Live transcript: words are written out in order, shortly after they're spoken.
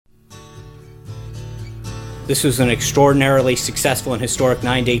This was an extraordinarily successful and historic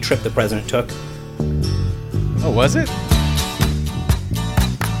 9-day trip the president took. Oh, was it?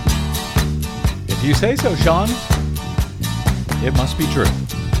 If you say so, Sean, it must be true.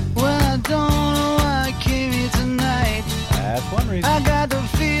 Well, I don't know why I came here tonight. That's one reason. I got the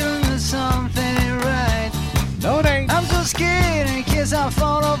feeling that something ain't right. No, it ain't. I'm so scared in case I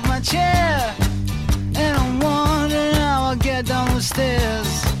fall off my chair. And I'm wondering how I'll get down the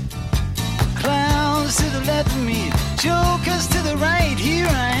stairs. Clowns to the left of me, jokers to the right. Here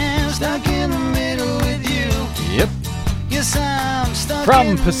I am, stuck in the middle with you. Yep. Yes, I'm stuck From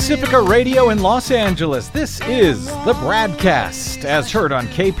in the Pacifica middle. Radio in Los Angeles, this is the BradCast, as heard on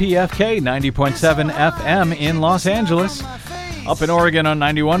KPFK 90.7 FM in Los Angeles. Up in Oregon on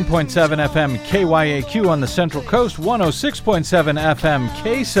 91.7 FM KYAQ on the Central Coast, 106.7 FM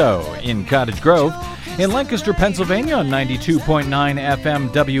KSO in Cottage Grove. In Lancaster, Pennsylvania on 92.9 FM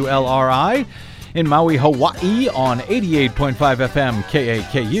WLRI. In Maui, Hawaii on 88.5 FM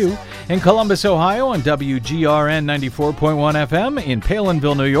KAKU. In Columbus, Ohio on WGRN 94.1 FM. In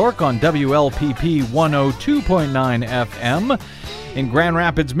Palinville, New York on WLPP 102.9 FM. In Grand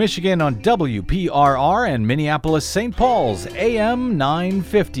Rapids, Michigan on WPRR and Minneapolis, St. Paul's AM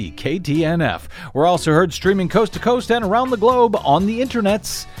 950 KTNF. We're also heard streaming coast to coast and around the globe on the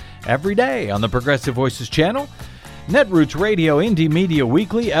internets every day on the Progressive Voices channel, Netroots Radio, Indie Media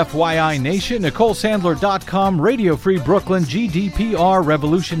Weekly, FYI Nation, NicoleSandler.com, Radio Free Brooklyn, GDPR,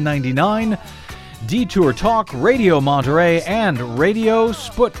 Revolution 99, Detour Talk, Radio Monterey, and Radio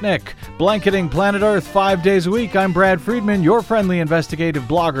Sputnik. Blanketing planet Earth 5 days a week, I'm Brad Friedman, your friendly investigative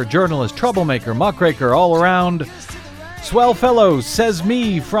blogger, journalist, troublemaker, muckraker, all around swell fellows, says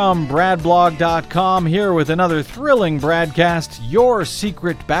me from bradblog.com, here with another thrilling BradCast, your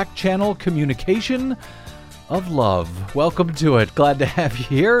secret back channel communication of love. Welcome to it. Glad to have you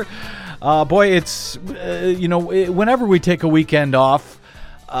here. Boy, it's, whenever we take a weekend off,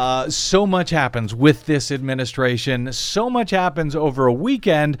 so much happens with this administration. So much happens over a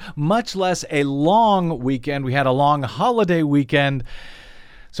weekend, much less a long weekend. We had a long holiday weekend.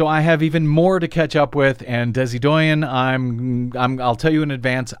 So I have even more to catch up with, and Desi Doyen, I'll tell you in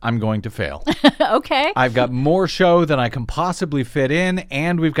advance, I'm going to fail. Okay. I've got more show than I can possibly fit in,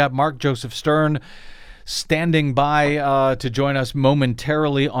 and we've got Mark Joseph Stern standing by to join us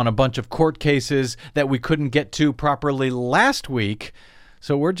momentarily on a bunch of court cases that we couldn't get to properly last week.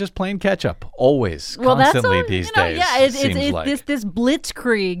 So we're just playing catch up, always, constantly these days. Yeah, it's like. this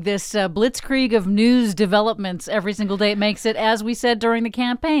blitzkrieg of news developments every single day. It makes it, as we said during the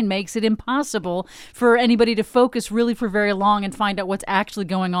campaign, makes it impossible for anybody to focus really for very long and find out what's actually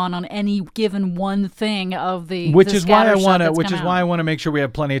going on any given one thing of the. Which is why I want to make sure we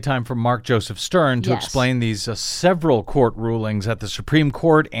have plenty of time for Mark Joseph Stern to explain these several court rulings at the Supreme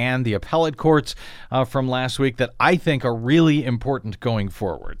Court and the appellate courts from last week that I think are really important going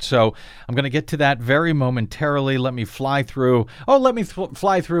forward. So I'm going to get to that very momentarily. Let me fly through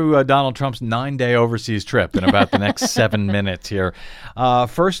Donald Trump's 9-day overseas trip in about the next 7 minutes here.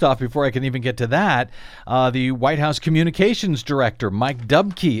 First off, before I can even get to that, the White House Communications Director, Mike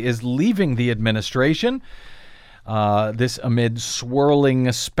Dubke, is leaving the administration. This amid swirling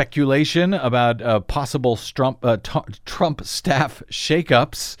speculation about possible Trump staff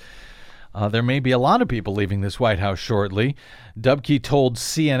shakeups. There may be a lot of people leaving this White House shortly. Dubke told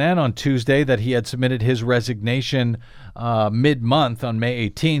CNN on Tuesday that he had submitted his resignation mid-month on May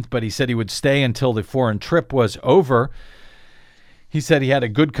 18th, but he said he would stay until the foreign trip was over. He said he had a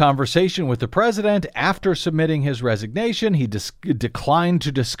good conversation with the president after submitting his resignation. He declined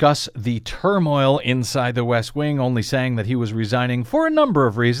to discuss the turmoil inside the West Wing, only saying that he was resigning for a number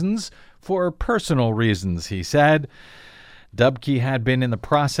of reasons, for personal reasons, he said. Dubke had been in the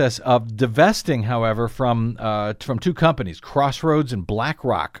process of divesting, however, from two companies, Crossroads and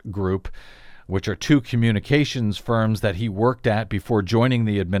BlackRock Group, which are two communications firms that he worked at before joining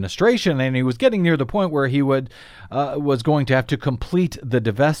the administration, and he was getting near the point where he was going to have to complete the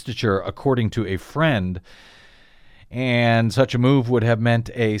divestiture, according to a friend. And such a move would have meant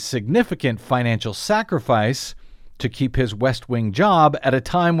a significant financial sacrifice to keep his West Wing job at a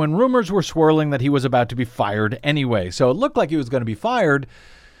time when rumors were swirling that he was about to be fired anyway. So it looked like he was going to be fired.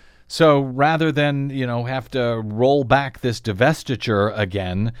 So rather than, have to roll back this divestiture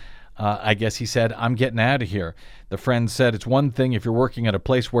again, I guess he said, I'm getting out of here. The friend said it's one thing if you're working at a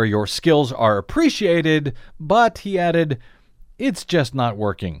place where your skills are appreciated, but he added, it's just not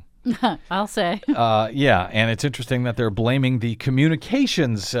working. I'll say. Yeah, and it's interesting that they're blaming the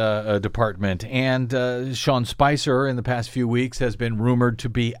communications department. And Sean Spicer in the past few weeks has been rumored to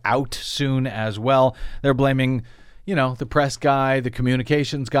be out soon as well. They're blaming, the press guy, the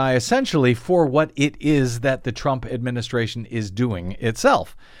communications guy, essentially for what it is that the Trump administration is doing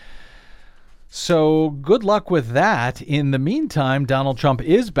itself. So good luck with that. In the meantime, Donald Trump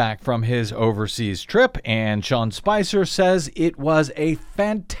is back from his overseas trip, and Sean Spicer says it was a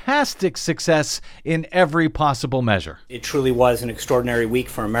fantastic success in every possible measure. It truly was an extraordinary week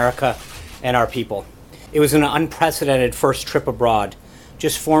for America and our people. It was an unprecedented first trip abroad,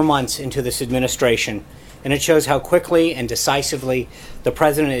 just 4 months into this administration, and it shows how quickly and decisively the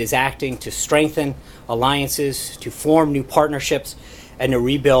president is acting to strengthen alliances, to form new partnerships, and to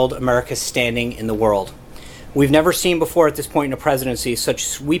rebuild America's standing in the world. We've never seen before at this point in a presidency such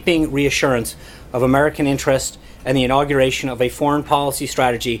sweeping reassurance of American interest and the inauguration of a foreign policy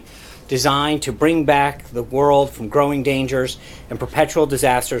strategy designed to bring back the world from growing dangers and perpetual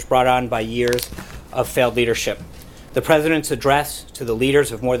disasters brought on by years of failed leadership. The president's address to the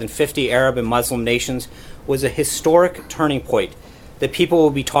leaders of more than 50 Arab and Muslim nations was a historic turning point that people will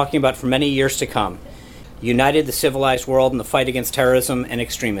be talking about for many years to come. United the civilized world in the fight against terrorism and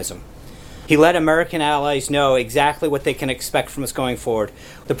extremism. He let American allies know exactly what they can expect from us going forward.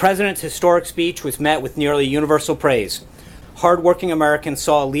 The president's historic speech was met with nearly universal praise. Hardworking Americans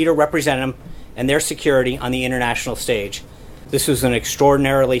saw a leader represent them and their security on the international stage. This was an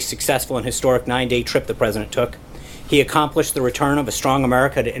extraordinarily successful and historic 9-day trip the president took. He accomplished the return of a strong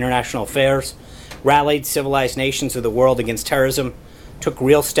America to international affairs, rallied civilized nations of the world against terrorism, took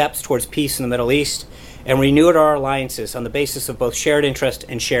real steps towards peace in the Middle East, and renewed our alliances on the basis of both shared interest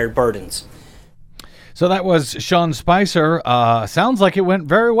and shared burdens. So that was Sean Spicer. Sounds like it went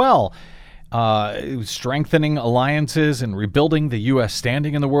very well. Strengthening alliances and rebuilding the U.S.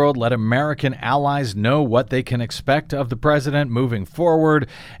 standing in the world, let American allies know what they can expect of the president moving forward.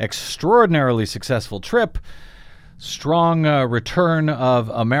 Extraordinarily successful trip. Strong return of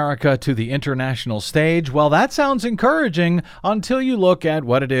America to the international stage. Well, that sounds encouraging until you look at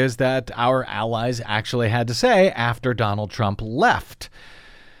what it is that our allies actually had to say after Donald Trump left.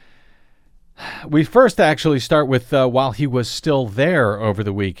 We first actually start with while he was still there over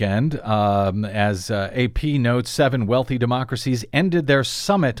the weekend. As AP notes, 7 wealthy democracies ended their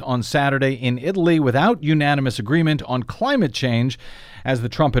summit on Saturday in Italy without unanimous agreement on climate change, as the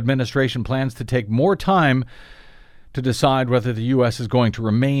Trump administration plans to take more time to decide whether the U.S. is going to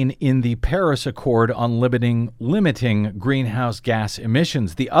remain in the Paris Accord on limiting greenhouse gas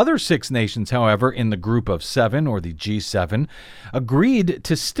emissions. The other 6 nations, however, in the group of 7, or the G7, agreed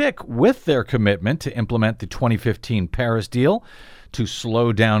to stick with their commitment to implement the 2015 Paris deal to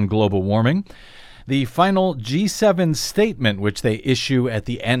slow down global warming. The final G7 statement, which they issue at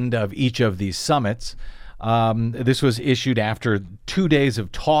the end of each of these summits, this was issued after 2 days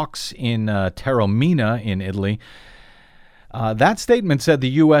of talks in Taormina in Italy. That statement said the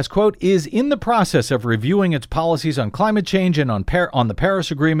U.S., quote, is in the process of reviewing its policies on climate change and on the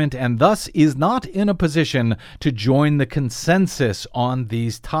Paris Agreement, and thus is not in a position to join the consensus on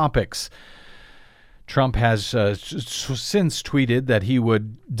these topics. Trump has since tweeted that he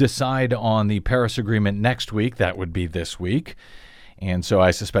would decide on the Paris Agreement next week. That would be this week. And so I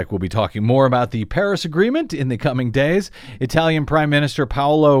suspect we'll be talking more about the Paris Agreement in the coming days. Italian Prime Minister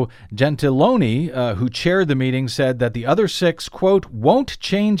Paolo Gentiloni, who chaired the meeting, said that the other 6, quote, won't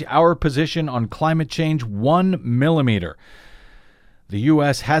change our position on climate change 1 millimeter. The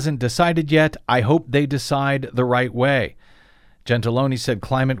U.S. hasn't decided yet. I hope they decide the right way. Gentiloni said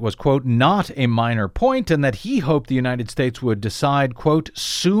climate was, quote, not a minor point, and that he hoped the United States would decide, quote,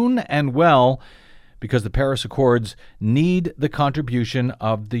 soon and well, because the Paris Accords need the contribution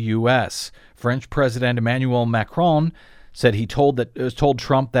of the U.S. French President Emmanuel Macron said he told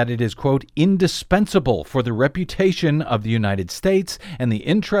Trump that it is, quote, indispensable for the reputation of the United States and the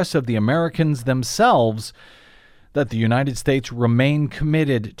interests of the Americans themselves that the United States remain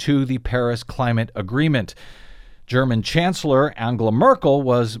committed to the Paris Climate Agreement. German Chancellor Angela Merkel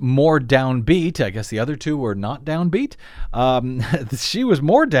was more downbeat. I guess the other 2 were not downbeat. She was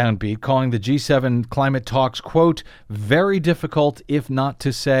more downbeat, calling the G7 climate talks, quote, very difficult, if not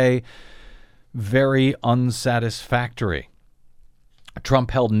to say very unsatisfactory.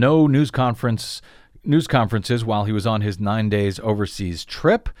 Trump held no news conferences while he was on his 9 days overseas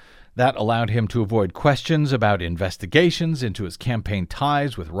trip. That allowed him to avoid questions about investigations into his campaign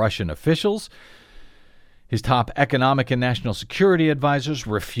ties with Russian officials. His top economic and national security advisors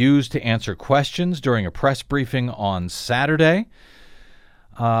refused to answer questions during a press briefing on Saturday.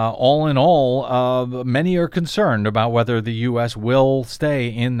 All in all, many are concerned about whether the U.S. will stay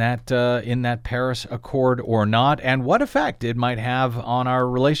in that Paris Accord or not, and what effect it might have on our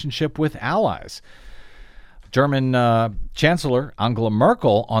relationship with allies. German Chancellor Angela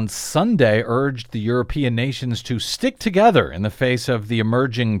Merkel on Sunday urged the European nations to stick together in the face of the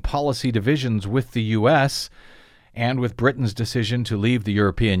emerging policy divisions with the U.S. and with Britain's decision to leave the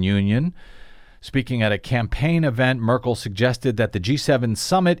European Union. Speaking at a campaign event, Merkel suggested that the G7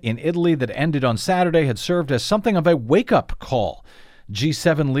 summit in Italy that ended on Saturday had served as something of a wake-up call.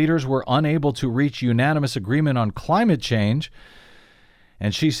 G7 leaders were unable to reach unanimous agreement on climate change.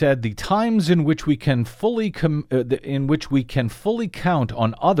 And she said, the times in which we can fully count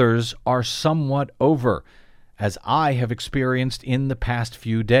on others are somewhat over, as I have experienced in the past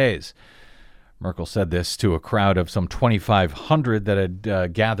few days. Merkel said this to a crowd of some 2,500 that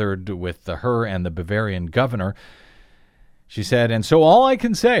had gathered with her and the Bavarian governor. She said, and so all I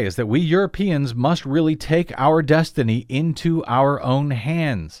can say is that we Europeans must really take our destiny into our own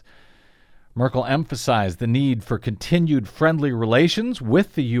hands. Merkel emphasized the need for continued friendly relations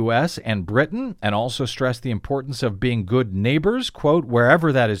with the U.S. and Britain, and also stressed the importance of being good neighbors, quote,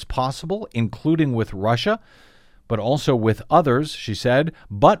 wherever that is possible, including with Russia, but also with others, she said.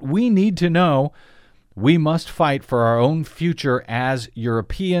 But we need to know we must fight for our own future as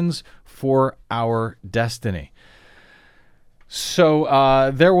Europeans, for our destiny.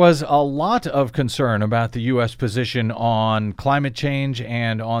 So there was a lot of concern about the U.S. position on climate change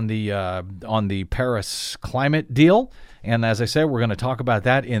and on the Paris climate deal. And as I said, we're going to talk about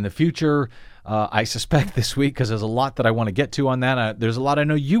that in the future, I suspect this week, because there's a lot that I want to get to on that. There's a lot I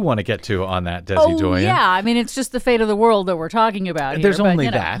know you want to get to on that, Desi Doyen. Yeah. I mean, it's just the fate of the world that we're talking about here. There's only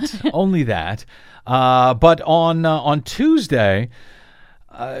that. Only that. But on Tuesday,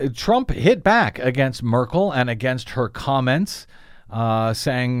 Trump hit back against Merkel and against her comments,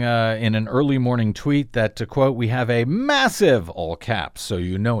 saying in an early morning tweet that, to quote, we have a massive, all caps, so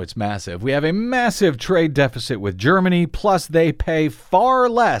you know it's massive, we have a massive trade deficit with Germany, plus they pay far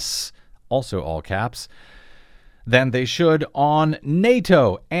less, also all caps, than they should on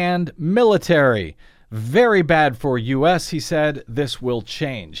NATO and military. Very bad for U.S., he said. This will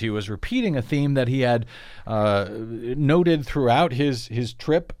change. He was repeating a theme that he had noted throughout his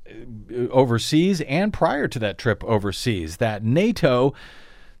trip overseas and prior to that trip overseas, that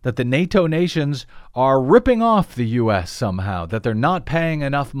the NATO nations are ripping off the U.S. somehow, that they're not paying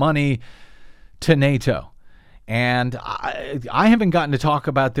enough money to NATO. And I haven't gotten to talk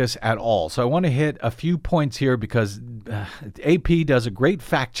about this at all. So I want to hit a few points here because AP does a great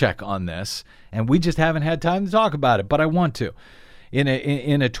fact check on this, and we just haven't had time to talk about it, but I want to. In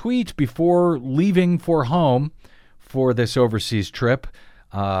a tweet before leaving for home for this overseas trip,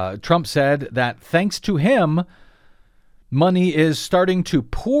 Trump said that thanks to him, money is starting to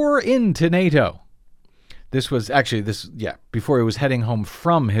pour into NATO. This was actually, before he was heading home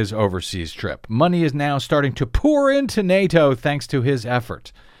from his overseas trip. Money is now starting to pour into NATO thanks to his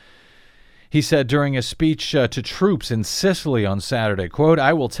effort. He said during a speech to troops in Sicily on Saturday, quote,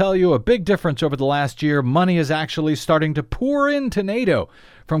 I will tell you a big difference over the last year. Money is actually starting to pour into NATO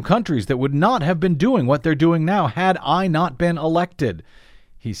from countries that would not have been doing what they're doing now had I not been elected,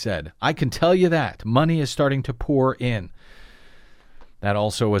 he said. I can tell you that. Money is starting to pour in. That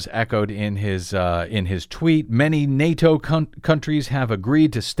also was echoed in his tweet. Many NATO countries have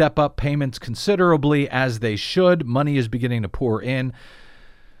agreed to step up payments considerably, as they should. Money is beginning to pour in.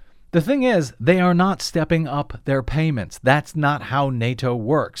 The thing is, they are not stepping up their payments. That's not how NATO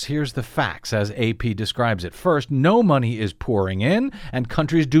works. Here's the facts as AP describes it. First, no money is pouring in, and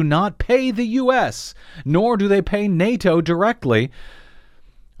countries do not pay the U.S., nor do they pay NATO directly,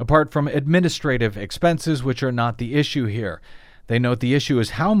 apart from administrative expenses, which are not the issue here. They note the issue is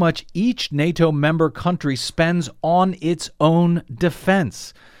how much each NATO member country spends on its own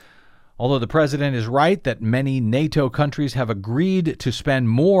defense. Although the president is right that many NATO countries have agreed to spend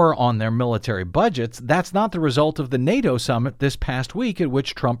more on their military budgets, that's not the result of the NATO summit this past week at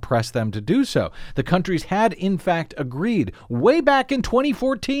which Trump pressed them to do so. The countries had, in fact, agreed way back in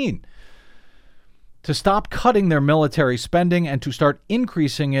 2014 to stop cutting their military spending and to start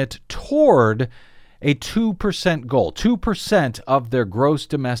increasing it toward a 2% goal, 2% of their gross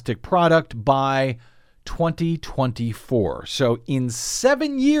domestic product by 2024. So in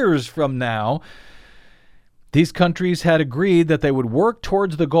 7 years from now, these countries had agreed that they would work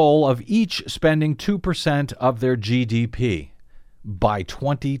towards the goal of each spending 2% of their GDP by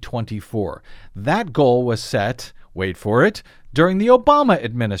 2024. That goal was set, wait for it, during the Obama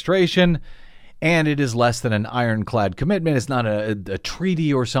administration, and it is less than an ironclad commitment. It's not a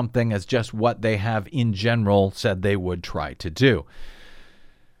treaty or something. It's just what they have in general said they would try to do.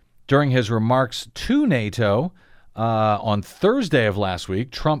 During his remarks to NATO, On Thursday of last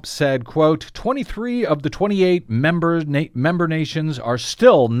week, Trump said, quote, 23 of the 28 member nations are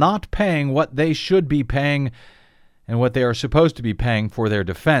still not paying what they should be paying and what they are supposed to be paying for their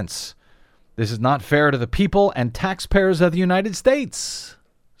defense. This is not fair to the people and taxpayers of the United States.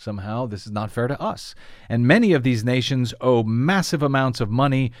 Somehow, this is not fair to us. And many of these nations owe massive amounts of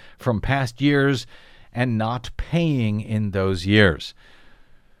money from past years and not paying in those years.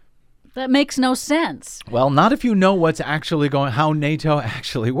 That makes no sense. Well, not if you know what's actually how NATO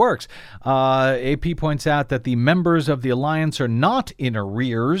actually works. AP points out that the members of the alliance are not in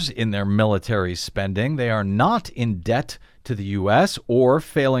arrears in their military spending. They are not in debt to the U.S. or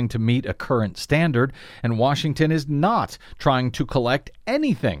failing to meet a current standard, and Washington is not trying to collect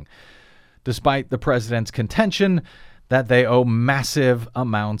anything, despite the president's contention that they owe massive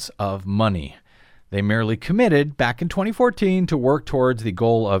amounts of money. They merely committed back in 2014 to work towards the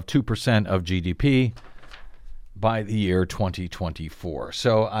goal of 2% of GDP by the year 2024.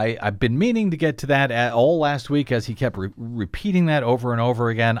 So I've been meaning to get to that all last week as he kept repeating that over and over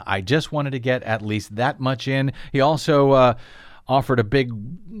again. I just wanted to get at least that much in. He also offered a big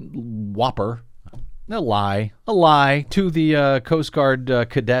whopper, a lie to the Coast Guard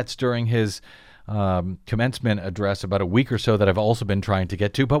cadets during his commencement address about a week or so that I've also been trying to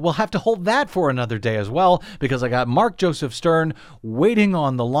get to, but we'll have to hold that for another day as well, because I got Mark Joseph Stern waiting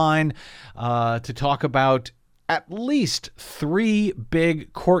on the line to talk about at least 3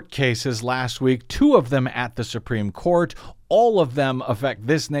 big court cases last week, 2 of them at the Supreme Court. All of them affect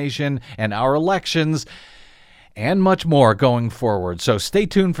this nation and our elections and much more going forward. So stay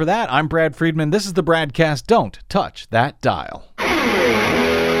tuned for that. I'm Brad Friedman. This is the BradCast. Don't touch that dial.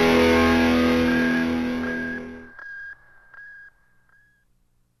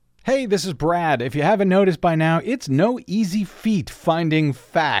 Hey, this is Brad. If you haven't noticed by now, it's no easy feat finding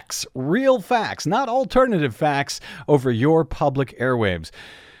facts, real facts, not alternative facts, over your public airwaves.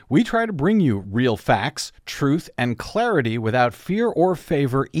 We try to bring you real facts, truth, and clarity without fear or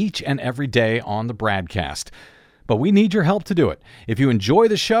favor each and every day on the BradCast. But we need your help to do it. If you enjoy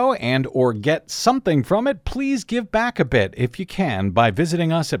the show and or get something from it, please give back a bit if you can by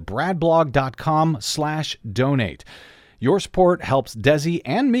visiting us at bradblog.com/donate. Your support helps Desi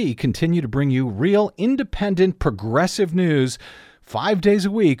and me continue to bring you real, independent, progressive news 5 days a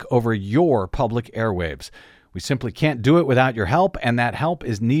week over your public airwaves. We simply can't do it without your help, and that help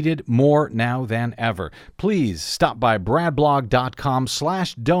is needed more now than ever. Please stop by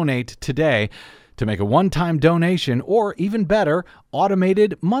bradblog.com/donate today to make a one-time donation or, even better,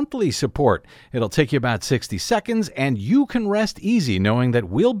 automated monthly support. It'll take you about 60 seconds, and you can rest easy knowing that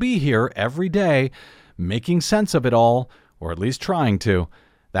we'll be here every day making sense of it all, or at least trying to.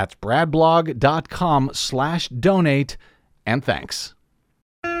 That's bradblog.com/donate, and thanks.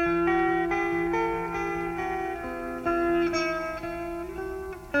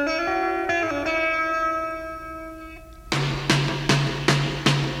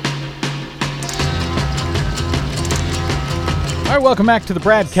 All right, welcome back to the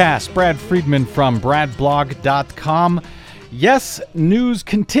BradCast. Brad Friedman from bradblog.com. Yes, news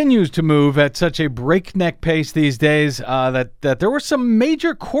continues to move at such a breakneck pace these days that there were some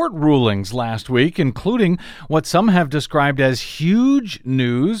major court rulings last week, including what some have described as huge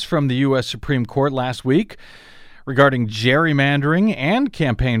news from the U.S. Supreme Court last week regarding gerrymandering and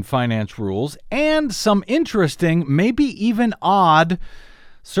campaign finance rules, and some interesting, maybe even odd,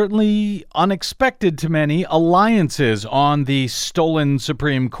 certainly unexpected to many, alliances on the stolen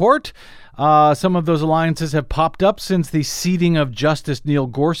Supreme Court. Some of those alliances have popped up since the seating of Justice Neil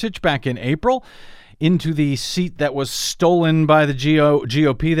Gorsuch back in April into the seat that was stolen by the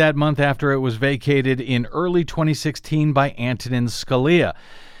GOP that month after it was vacated in early 2016 by Antonin Scalia.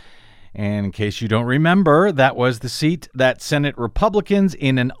 And in case you don't remember, that was the seat that Senate Republicans,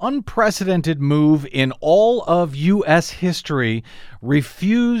 in an unprecedented move in all of U.S. history,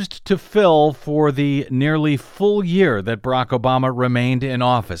 refused to fill for the nearly full year that Barack Obama remained in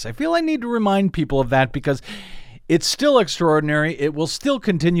office. I feel I need to remind people of that because it's still extraordinary. It will still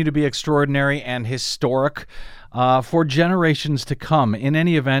continue to be extraordinary and historic for generations to come. In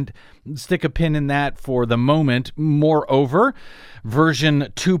any event, stick a pin in that for the moment. Moreover, version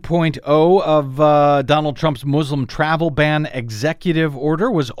 2.0 of Donald Trump's Muslim travel ban executive order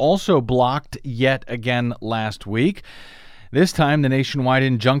was also blocked yet again last week. This time, the nationwide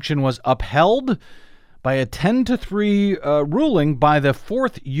injunction was upheld by a 10-3 ruling by the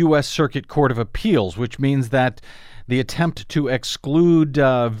 4th U.S. Circuit Court of Appeals, which means that the attempt to exclude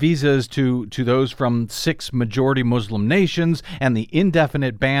visas to those from 6 majority Muslim nations and the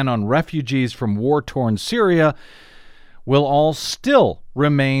indefinite ban on refugees from war-torn Syria will all still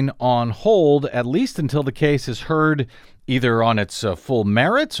remain on hold, at least until the case is heard either on its full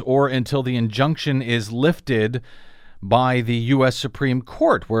merits or until the injunction is lifted by the U.S. Supreme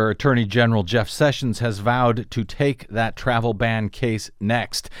Court, where Attorney General Jeff Sessions has vowed to take that travel ban case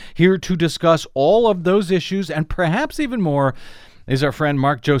next. Here to discuss all of those issues and perhaps even more is our friend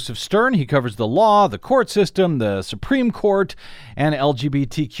Mark Joseph Stern. He covers the law, the court system, the Supreme Court, and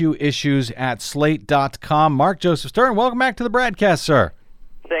LGBTQ issues at Slate.com. Mark Joseph Stern, welcome back to the BradCast, sir.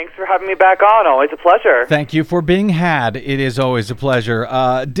 Thanks for having me back on. Always a pleasure. Thank you for being had. It is always a pleasure.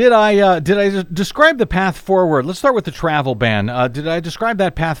 Did I describe the path forward? Let's start with the travel ban. Did I describe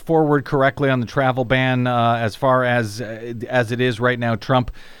that path forward correctly on the travel ban as far as it is right now?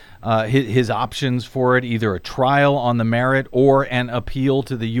 Trump, his options for it, either a trial on the merit or an appeal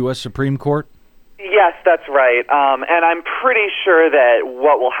to the U.S. Supreme Court? Yes, that's right. And I'm pretty sure that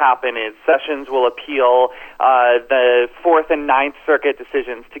what will happen is Sessions will appeal the Fourth and Ninth Circuit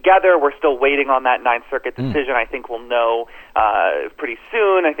decisions together. We're still waiting on that Ninth Circuit decision. I think we'll know pretty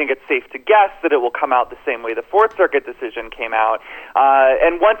soon. I think it's safe to guess that it will come out the same way the Fourth Circuit decision came out.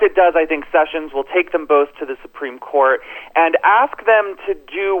 And once it does, I think Sessions will take them both to the Supreme Court and ask them to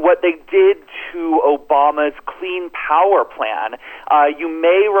do what they did to Obama's Clean Power Plan. You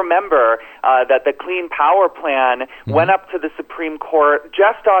may remember that the Clean Power Plan went up to the Supreme Court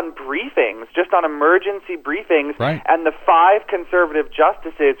just on briefings, just on emergency briefings, right. And the 5 conservative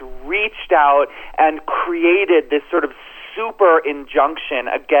justices reached out and created this sort of super injunction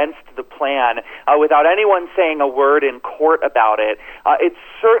against the plan without anyone saying a word in court about it. It's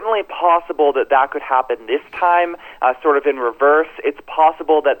certainly possible that that could happen this time, sort of in reverse. It's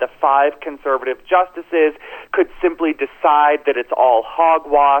possible that the 5 conservative justices could simply decide that it's all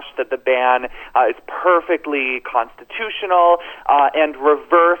hogwash, that the ban is perfectly constitutional, and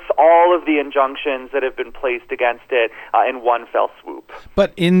reverse all of the injunctions that have been placed against it in one fell swoop.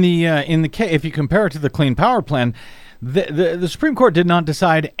 But in the case, if you compare it to the Clean Power Plan, the Supreme Court did not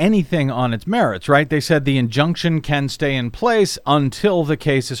decide anything on its merits, right? They said the injunction can stay in place until the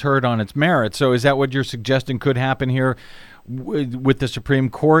case is heard on its merits. So is that what you're suggesting could happen here with the Supreme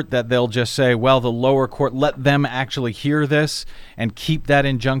Court, that they'll just say, well, the lower court, let them actually hear this and keep that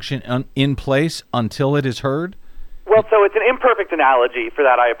injunction in place until it is heard? Well, so it's an imperfect analogy. For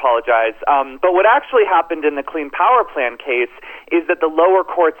that, I apologize. But what actually happened in the Clean Power Plan case is that the lower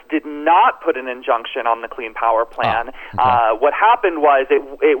courts did not put an injunction on the Clean Power Plan. What happened was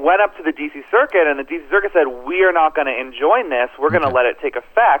it went up to the D.C. Circuit, and the D.C. Circuit said, we are not going to enjoin this. We're going to let it take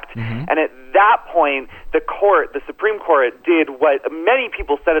effect. And at that point, the Supreme Court, did what many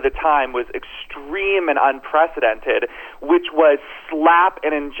people said at the time was extreme and unprecedented, which was slap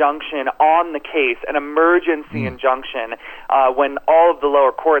an injunction on the case, an emergency injunction, when all of the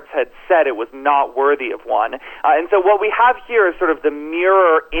lower courts had said it was not worthy of one. And so what we have here is sort of the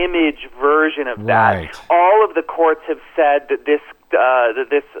mirror image version of that. Right. All of the courts have said that this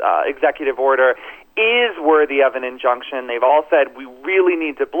executive order is worthy of an injunction. They've all said, we really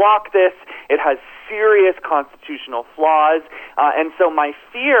need to block this. It has serious constitutional flaws. And so my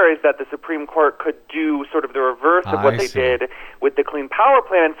fear is that the Supreme Court could do sort of the reverse of what they did with the Clean Power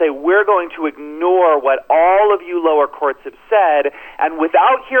Plan and say, we're going to ignore what all of you lower courts have said, and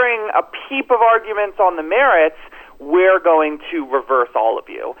without hearing a peep of arguments on the merits, we're going to reverse all of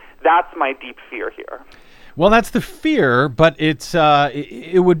you. That's my deep fear here. Well, that's the fear, but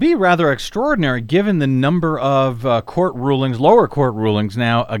it would be rather extraordinary given the number of court rulings, lower court rulings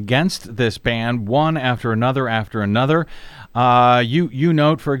now against this ban, one after another after another. You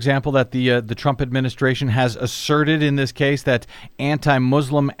note, for example, that the Trump administration has asserted in this case that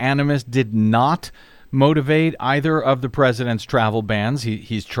anti-Muslim animus did not motivate either of the president's travel bans.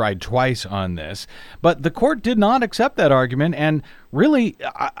 He's tried twice on this, but the court did not accept that argument. And really,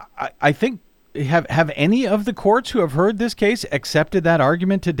 I think, have any of the courts who have heard this case accepted that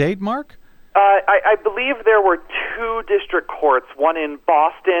argument to date, Mark? I believe there were 2 district courts, one in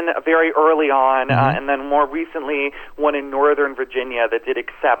Boston very early on, and then more recently one in Northern Virginia that did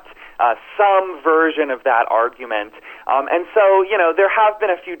accept some version of that argument. And so, there have been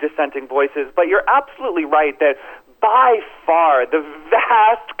a few dissenting voices, but you're absolutely right that by far the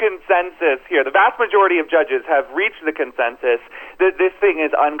vast consensus here, the vast majority of judges have reached the consensus that this thing is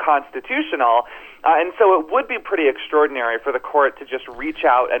unconstitutional. And so it would be pretty extraordinary for the court to just reach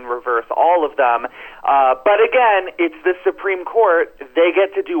out and reverse all of them. But again, it's the Supreme Court. They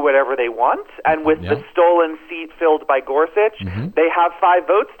get to do whatever they want. And with the stolen seat filled by Gorsuch, they have 5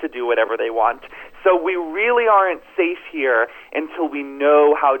 votes to do whatever they want. So we really aren't safe here until we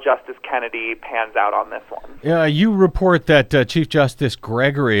know how Justice Kennedy pans out on this one. You report that Chief Justice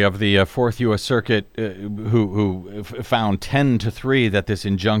Gregory of the Fourth U.S. Circuit, who found 10-3 that this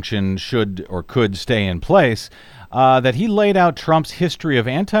injunction should or could stay in place, that he laid out Trump's history of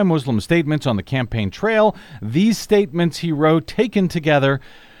anti-Muslim statements on the campaign trail. These statements, he wrote, taken together,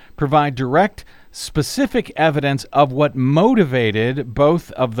 provide direct, specific evidence of what motivated both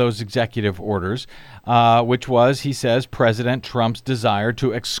of those executive orders, which was, he says, President Trump's desire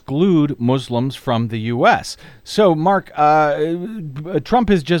to exclude Muslims from the U.S. So, Mark, Trump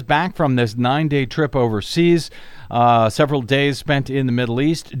is just back from this 9-day trip overseas, several days spent in the Middle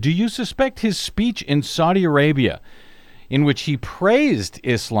East. Do you suspect his speech in Saudi Arabia, in which he praised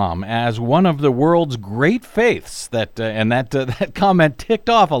Islam as one of the world's great faiths, that comment ticked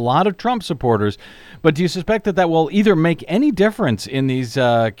off a lot of Trump supporters. But do you suspect that will either make any difference in these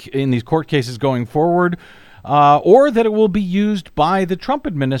court cases going forward, or that it will be used by the Trump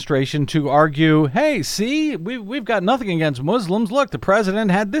administration to argue, hey, see, we've got nothing against Muslims. Look, the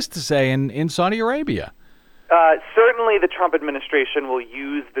president had this to say in Saudi Arabia. Certainly the Trump administration will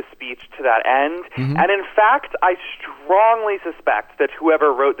use the speech to that end. Mm-hmm. And in fact, I strongly suspect that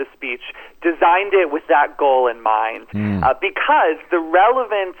whoever wrote the speech designed it with that goal in mind. Because the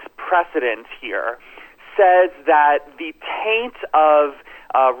relevant precedent here says that the taint of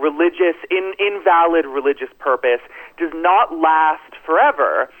invalid religious purpose does not last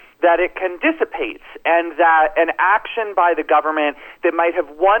forever, that it can dissipate, and that an action by the government that might have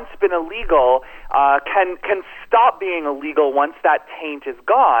once been illegal can stop being illegal once that taint is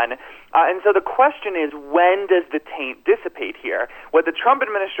gone. And so the question is, when does the taint dissipate here? What the Trump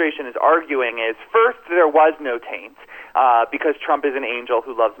administration is arguing is, first, there was no taint, because Trump is an angel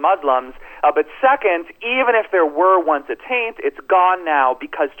who loves Muslims. But second, even if there were once a taint, it's gone now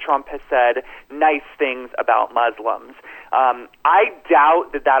because Trump has said nice things about Muslims. I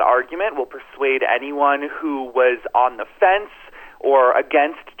doubt that argument will persuade anyone who was on the fence or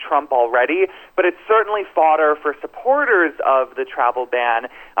against Trump already, but it's certainly fodder for supporters of the travel ban,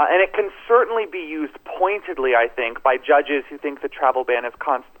 and it can certainly be used pointedly, I think, by judges who think the travel ban is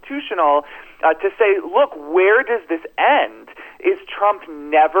constitutional, to say, look, where does this end? Is Trump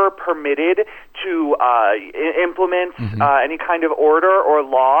never permitted to implement any kind of order or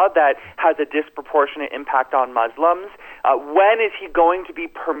law that has a disproportionate impact on Muslims? When is he going to be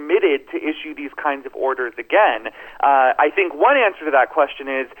permitted to issue these kinds of orders again? I think one answer to that question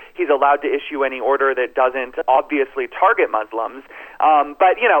is he's allowed to issue any order that doesn't obviously target Muslims.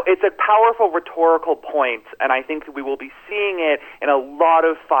 But, it's a powerful rhetorical point, and I think that we will be seeing it in a lot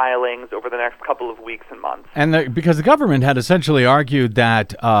of filings over the next couple of weeks and months. And because the government had essentially argued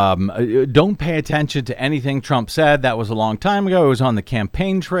that don't pay attention to anything Trump said. That was a long time ago. It was on the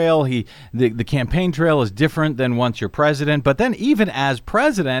campaign trail. The campaign trail is different than once you're president. But then even as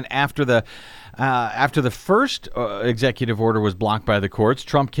president, after the first executive order was blocked by the courts,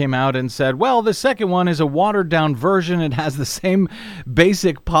 Trump came out and said, well, the second one is a watered-down version. It has the same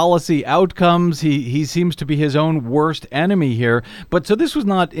basic policy outcomes. He seems to be his own worst enemy here. But so this was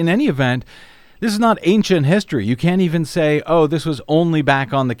not, in any event, this is not ancient history. You can't even say, oh, this was only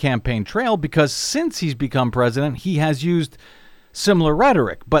back on the campaign trail, because since he's become president, he has used similar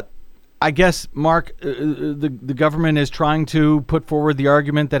rhetoric. But I guess, Mark, the government is trying to put forward the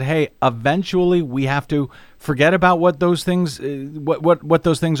argument that, hey, eventually we have to forget about what those things, what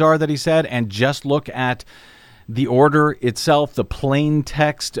those things are that he said, and just look at the order itself, the plain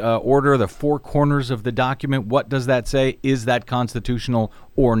text order, the four corners of the document. What does that say? Is that constitutional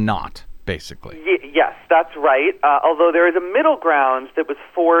or not, basically? Yes, that's right. Although there is a middle ground that was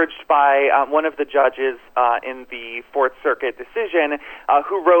forged by one of the judges in the Fourth Circuit decision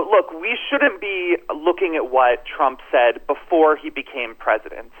who wrote, look, we shouldn't be looking at what Trump said before he became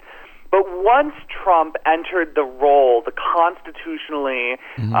president. But once Trump entered the role, the constitutionally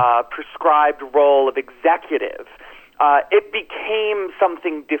prescribed role of executive, it became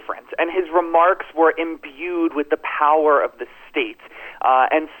something different, and his remarks were imbued with the power of the state.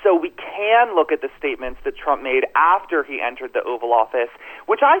 And so we can look at the statements that Trump made after he entered the Oval Office,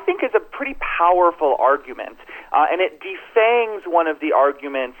 which I think is a pretty powerful argument, and it defangs one of the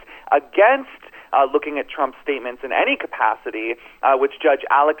arguments against looking at Trump's statements in any capacity, which Judge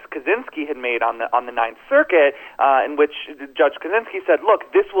Alex Kaczynski had made on the Ninth Circuit, in which Judge Kaczynski said,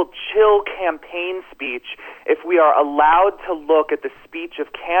 look, this will chill campaign speech if we are allowed to look at the speech of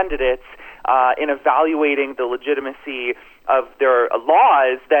candidates in evaluating the legitimacy of their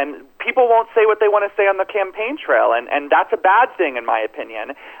laws, then people won't say what they want to say on the campaign trail, and that's a bad thing in my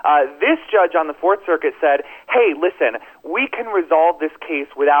opinion. This judge on the Fourth Circuit said, hey, listen, we can resolve this case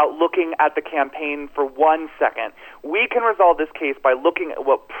without looking at the campaign for 1 second. We can resolve this case by looking at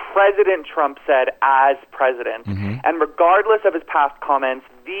what President Trump said as president. And regardless of his past comments,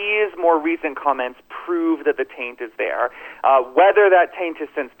 these more recent comments prove that the taint is there. Whether that taint has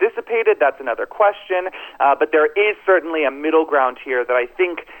since dissipated, that's another question. But there is certainly a middle ground here that I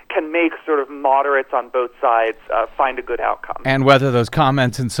think can make sort of moderates on both sides find a good outcome. And whether those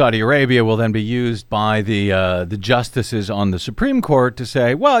comments in Saudi Arabia will then be used by the justices on the Supreme Court to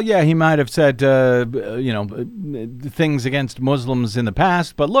say, well, yeah, he might have said, things against Muslims in the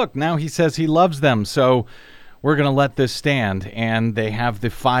past, but look, now he says he loves them, so we're going to let this stand, and they have the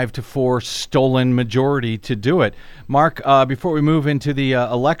 5-4 stolen majority to do it. Mark, before we move into the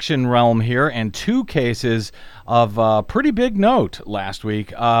election realm here, and two cases of pretty big note last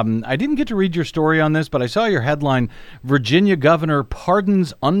week. I didn't get to read your story on this, but I saw your headline, Virginia governor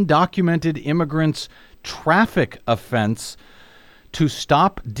pardons undocumented immigrants' traffic offense to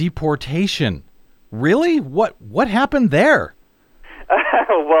stop deportation. Really? What happened there?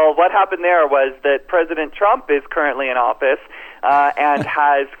 Well, what happened there was that President Trump is currently in office and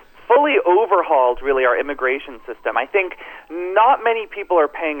has fully overhauled, really, our immigration system. I think not many people are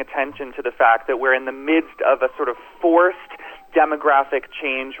paying attention to the fact that we're in the midst of a sort of forced demographic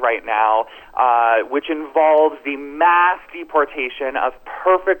change right now, which involves the mass deportation of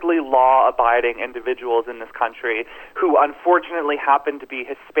perfectly law-abiding individuals in this country who unfortunately happen to be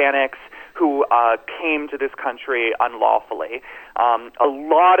Hispanics who came to this country unlawfully. A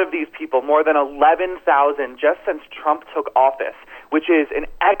lot of these people, more than 11,000 just since Trump took office, which is an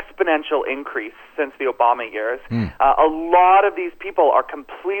exponential increase since the Obama years. A lot of these people are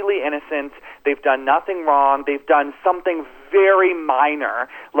completely innocent. They've done nothing wrong. They've done something very minor,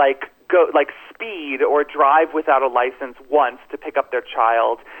 like speed or drive without a license once to pick up their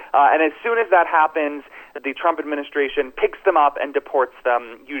child. And as soon as that happens, the Trump administration picks them up and deports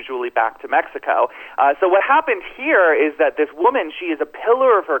them, usually back to Mexico. So what happened here is that this woman, she is a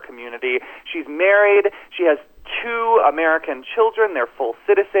pillar of her community. She's married. She has 2 American children. They're full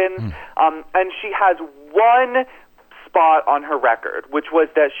citizens. And she has one spot on her record, which was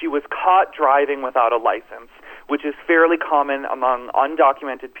that she was caught driving without a license, which is fairly common among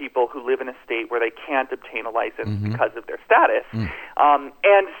undocumented people who live in a state where they can't obtain a license because of their status.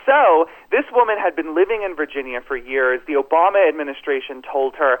 And so this woman had been living in Virginia for years. The Obama administration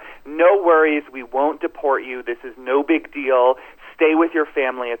told her, no worries, we won't deport you. This is no big deal. Stay with your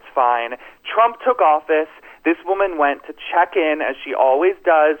family. It's fine. Trump took office. This woman went to check in, as she always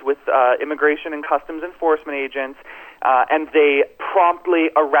does, with immigration and customs enforcement agents, and they promptly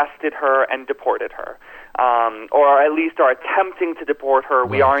arrested her and deported her. Or at least are attempting to deport her.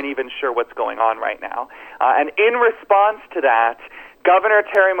 We aren't even sure what's going on right now. And in response to that, Governor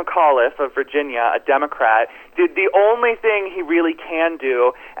Terry McAuliffe of Virginia, a Democrat, did the only thing he really can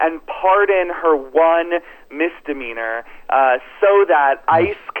do and pardon her one misdemeanor so that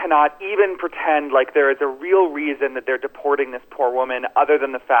ICE cannot even pretend like there is a real reason that they're deporting this poor woman other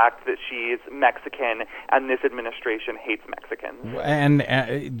than the fact that she's Mexican and this administration hates Mexicans.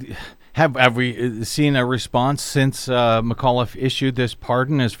 And have we seen a response since McAuliffe issued this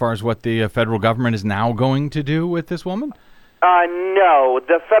pardon as far as what the federal government is now going to do with this woman? No,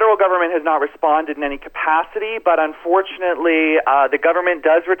 the federal government has not responded in any capacity, but unfortunately, the government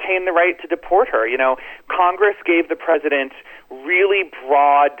does retain the right to deport her. You know, Congress gave the president really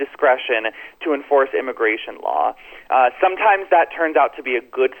broad discretion to enforce immigration law. Sometimes that turns out to be a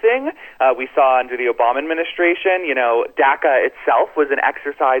good thing. We saw under the Obama administration, you know, DACA itself was an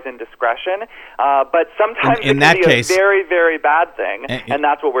exercise in discretion, but sometimes it can be a very, very bad thing, and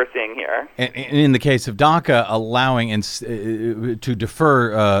that's what we're seeing here. In the case of DACA, allowing to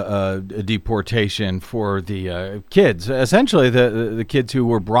defer deportation for the kids, essentially the kids who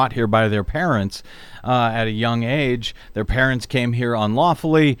were brought here by their parents at a young age. Their parents came here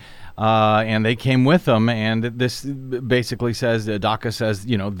unlawfully, and they came with them, and this basically says, DACA says,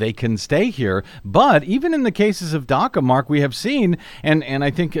 you know, they can stay here. But even in the cases of DACA, Mark, we have seen, and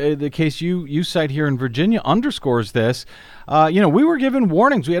I think the case you cite here in Virginia underscores this, you know, we were given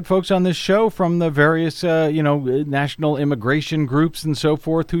warnings. We had folks on this show from the various, national immigration groups and so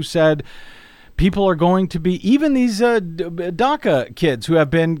forth who said, people are going to be, even these DACA kids who have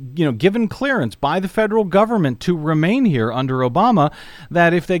been, given clearance by the federal government to remain here under Obama,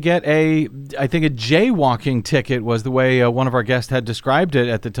 that if they get I think a jaywalking ticket was the way one of our guests had described it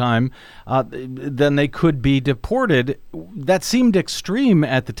at the time, then they could be deported. That seemed extreme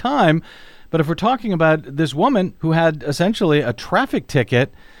at the time. But if we're talking about this woman who had essentially a traffic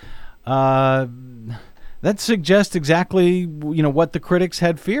ticket, That suggests exactly, what the critics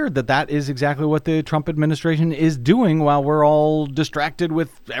had feared, that is exactly what the Trump administration is doing while we're all distracted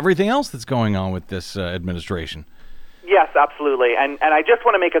with everything else that's going on with this administration. Yes, absolutely. And I just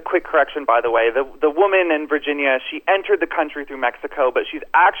want to make a quick correction, by the way. The woman in Virginia, she entered the country through Mexico, but she's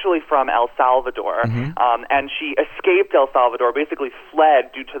actually from El Salvador. And she escaped El Salvador, basically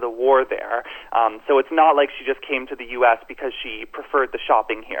fled due to the war there. So it's not like she just came to the U.S. because she preferred the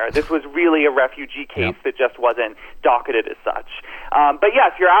shopping here. This was really a refugee case that just wasn't docketed as such. But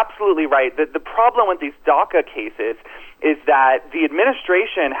yes, you're absolutely right. The problem with these DACA cases is that the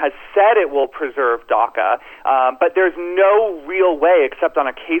administration has said it will preserve DACA, but there's no real way, except on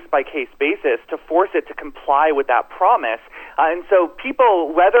a case-by-case basis, to force it to comply with that promise. And so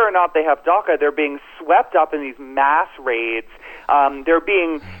people, whether or not they have DACA, they're being swept up in these mass raids. They're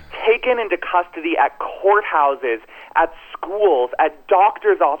being taken into custody at courthouses, at schools, at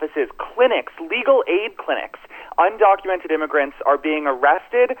doctors' offices, clinics, legal aid clinics. Undocumented immigrants are being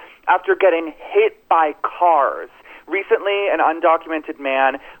arrested after getting hit by cars. Recently, an undocumented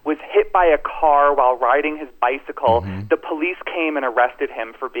man was hit by a car while riding his bicycle. The police came and arrested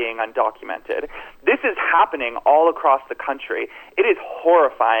him for being undocumented. This is happening all across the country. It is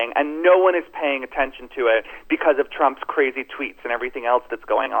horrifying, and no one is paying attention to it because of Trump's crazy tweets and everything else that's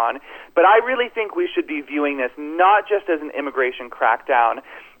going on. But I really think we should be viewing this not just as an immigration crackdown,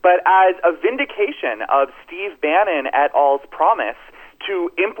 but as a vindication of Steve Bannon et al.'s promise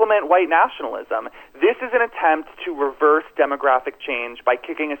to implement white nationalism. This is an attempt to reverse demographic change by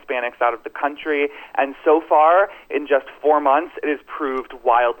kicking Hispanics out of the country, and so far, in just 4 months, it has proved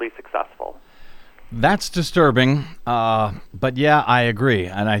wildly successful. That's disturbing, but yeah, I agree.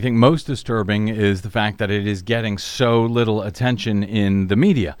 And I think most disturbing is the fact that it is getting so little attention in the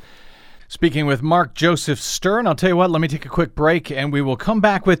media. Speaking with Mark Joseph Stern, I'll tell you what, let me take a quick break, and we will come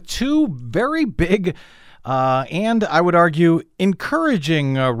back with two very big and I would argue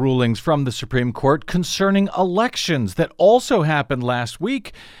encouraging rulings from the Supreme Court concerning elections that also happened last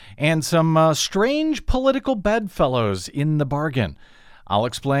week, and some strange political bedfellows in the bargain. I'll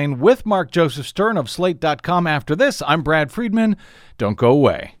explain with Mark Joseph Stern of Slate.com after this. I'm Brad Friedman. Don't go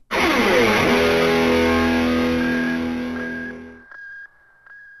away.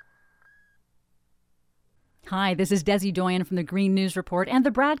 Hi, this is Desi Doyen from the Green News Report and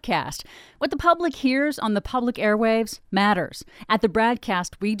the BradCast. What the public hears on the public airwaves matters. At the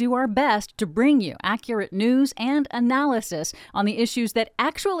BradCast, we do our best to bring you accurate news and analysis on the issues that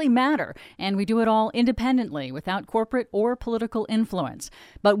actually matter, and we do it all independently, without corporate or political influence.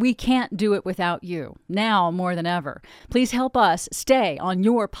 But we can't do it without you, now more than ever. Please help us stay on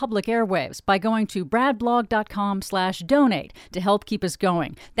your public airwaves by going to bradblog.com/donate to help keep us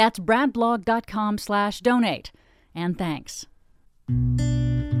going. That's bradblog.com/donate. And thanks.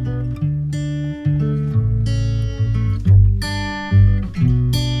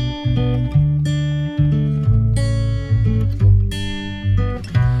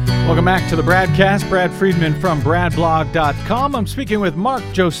 Welcome back to the BradCast. Brad Friedman from bradblog.com. I'm speaking with Mark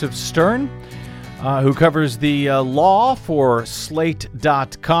Joseph Stern, who covers the law for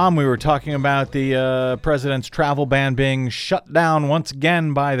Slate.com. We were talking about the president's travel ban being shut down once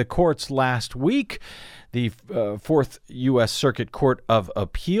again by the courts last week. The Fourth U.S. Circuit Court of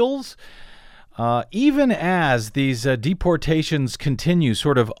Appeals. Even as these deportations continue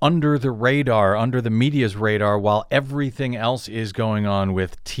sort of under the radar, under the media's radar, while everything else is going on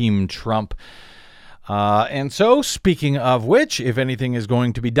with Team Trump. And so, speaking of which, if anything is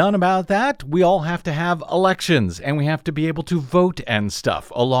going to be done about that, we all have to have elections, and we have to be able to vote and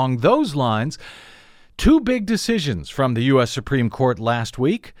stuff. Along those lines, two big decisions from the U.S. Supreme Court last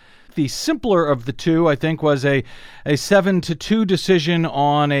week. The simpler of the two, I think, was a 7-2 decision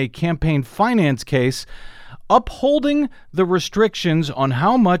on a campaign finance case upholding the restrictions on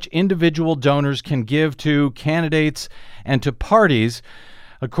how much individual donors can give to candidates and to parties,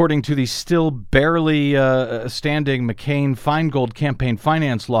 according to the still barely standing McCain-Feingold campaign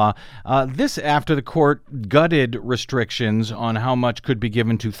finance law. This after the court gutted restrictions on how much could be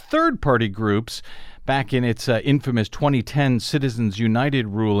given to third-party groups back in its infamous 2010 Citizens United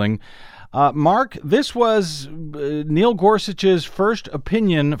ruling. Mark, this was Neil Gorsuch's first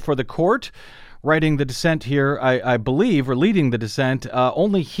opinion for the court, writing the dissent here, I believe, or leading the dissent.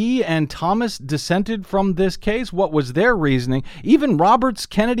 Only he and Thomas dissented from this case. What was their reasoning? Even Roberts,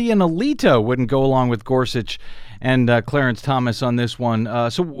 Kennedy, and Alito wouldn't go along with Gorsuch and Clarence Thomas on this one.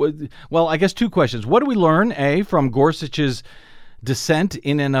 Well, I guess two questions. What do we learn, A, from Gorsuch's dissent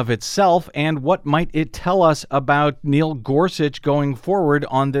in and of itself, and what might it tell us about Neil Gorsuch going forward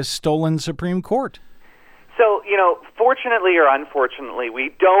on this stolen Supreme Court? So, Fortunately or unfortunately, we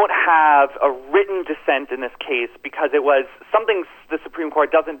don't have a written dissent in this case because it was something the Supreme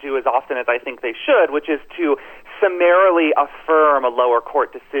Court doesn't do as often as I think they should, which is to summarily affirm a lower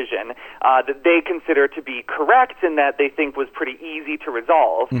court decision that they consider to be correct and that they think was pretty easy to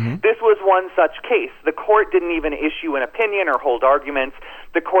resolve. This was one such case. The court didn't even issue an opinion or hold arguments.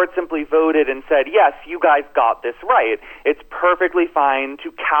 The court simply voted and said, yes, you guys got this right. It's perfectly fine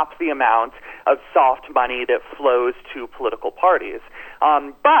to cap the amount of soft money that flows to political parties.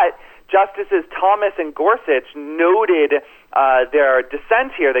 But Justices Thomas and Gorsuch noted their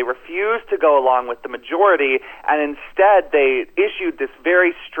dissent here. They refused to go along with the majority, and instead they issued this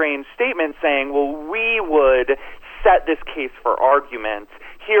very strange statement saying, well, we would set this case for argument,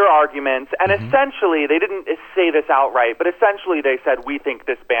 hear arguments, and essentially, they didn't say this outright, but essentially they said, we think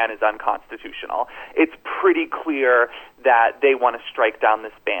this ban is unconstitutional. It's pretty clear that they want to strike down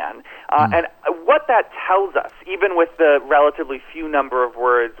this ban. And what that tells us, even with the relatively few number of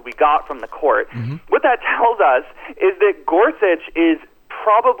words we got from the court, what that tells us is that Gorsuch is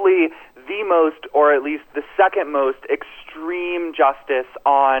probably the most, or at least the second most, extreme justice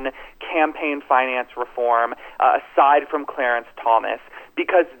on campaign finance reform, aside from Clarence Thomas,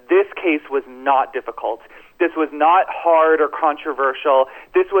 because this case was not difficult. This was not hard or controversial.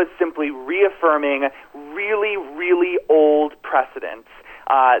 This was simply reaffirming really, really old precedents.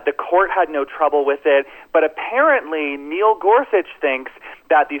 The court had no trouble with it, but apparently Neil Gorsuch thinks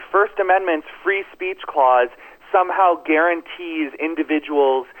that the First Amendment's free speech clause somehow guarantees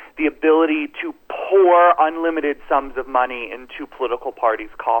individuals the ability to pour unlimited sums of money into political parties'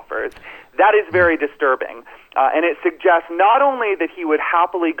 coffers. That is very disturbing. And it suggests not only that he would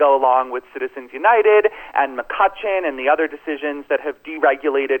happily go along with Citizens United and McCutcheon and the other decisions that have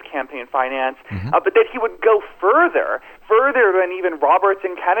deregulated campaign finance, but that he would go further than even Roberts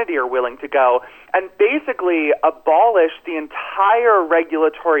and Kennedy are willing to go, and basically abolish the entire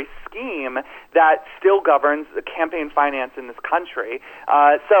regulatory scheme that still governs the campaign finance in this country.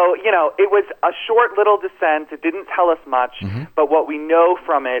 So, it was a short little dissent. It didn't tell us much, but what we know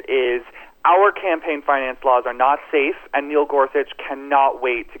from it is our campaign finance laws are not safe, and Neil Gorsuch cannot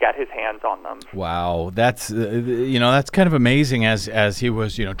wait to get his hands on them. Wow, that's that's kind of amazing. As he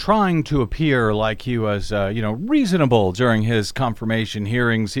was trying to appear like he was reasonable during his confirmation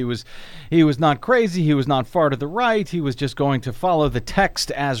hearings, he was not crazy. He was not far to the right. He was just going to follow the text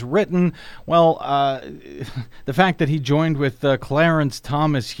as written. Well, the fact that he joined with Clarence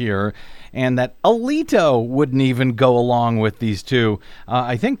Thomas here, and that Alito wouldn't even go along with these two,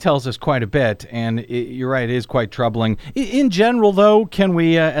 I think tells us quite a bit. And you're right, it is quite troubling. In general, though, can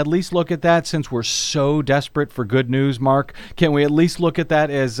we at least look at that, since we're so desperate for good news, Mark? Can we at least look at that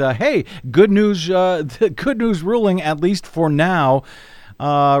as, hey, good news ruling, at least for now,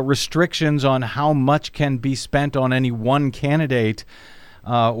 restrictions on how much can be spent on any one candidate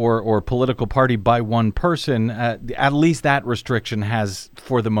or political party by one person, at least that restriction has,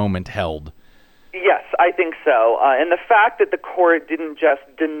 for the moment, held. Yes, I think so. And the fact that the court didn't just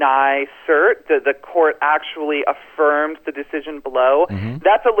deny cert, the court actually affirmed the decision below,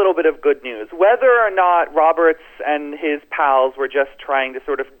 that's a little bit of good news. Whether or not Roberts and his pals were just trying to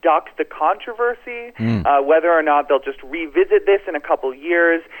sort of duck the controversy, whether or not they'll just revisit this in a couple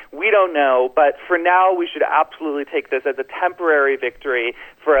years, we don't know. But for now, we should absolutely take this as a temporary victory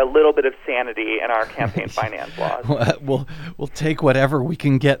for a little bit of sanity in our campaign finance laws. We'll take whatever we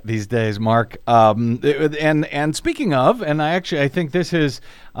can get these days, Mark. And speaking of, and I think this is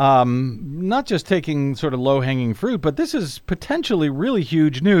not just taking sort of low-hanging fruit, but this is potentially really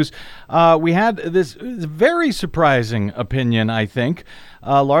huge news. We had this very surprising opinion, I think,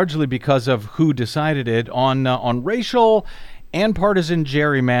 largely because of who decided it, on racial and partisan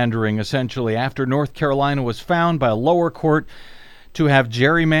gerrymandering, essentially, after North Carolina was found by a lower court to have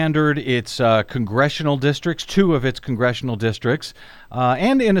gerrymandered its congressional districts, two of its congressional districts,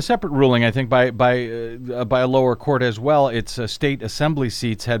 and in a separate ruling, I think, by a lower court as well, its state assembly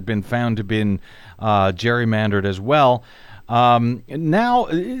seats had been found to have been gerrymandered as well. Now,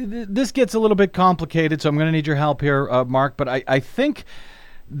 this gets a little bit complicated, so I'm going to need your help here, Mark, but I think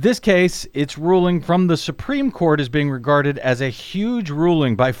this case, its ruling from the Supreme Court, is being regarded as a huge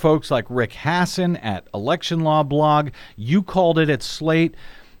ruling by folks like Rick Hasson at Election Law Blog. You called it at Slate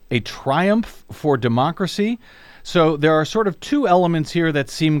a triumph for democracy. So there are sort of two elements here that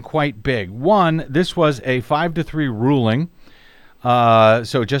seem quite big. One, this was a 5-3 ruling.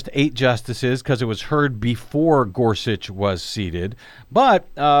 So just 8 justices, because it was heard before Gorsuch was seated. But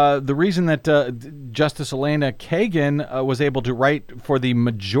the reason that Justice Elena Kagan was able to write for the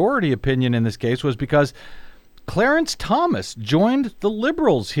majority opinion in this case was because Clarence Thomas joined the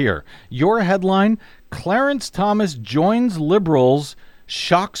Liberals here. Your headline, Clarence Thomas joins Liberals,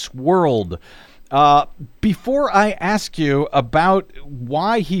 shocks world. Before I ask you about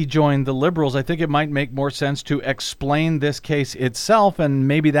why he joined the Liberals, I think it might make more sense to explain this case itself, and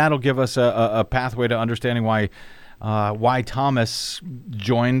maybe that'll give us a pathway to understanding why Thomas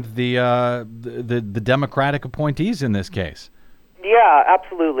joined the Democratic appointees in this case. Yeah,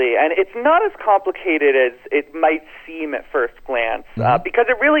 absolutely. And it's not as complicated as it might seem at first glance, because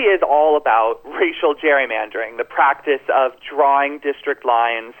it really is all about racial gerrymandering, the practice of drawing district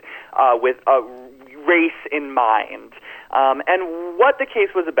lines with a race in mind. And what the case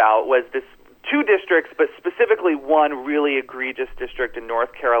was about was this two districts, but specifically one really egregious district in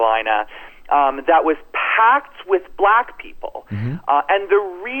North Carolina that was packed with black people. And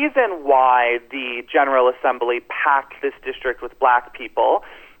the reason why the General Assembly packed this district with black people,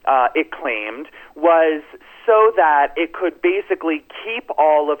 it claimed, was so that it could basically keep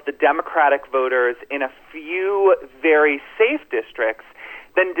all of the Democratic voters in a few very safe districts,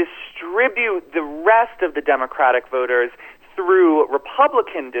 then distribute the rest of the Democratic voters through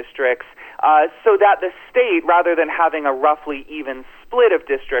Republican districts so that the state, rather than having a roughly even split of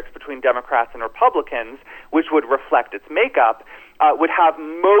districts between Democrats and Republicans, which would reflect its makeup, would have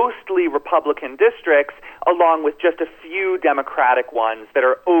mostly Republican districts along with just a few Democratic ones that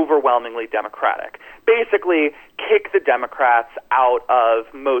are overwhelmingly Democratic. Basically, kick the Democrats out of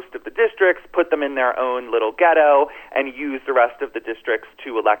most of the districts, put them in their own little ghetto, and use the rest of the districts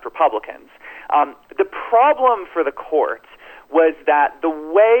to elect Republicans. The problem for the court was that the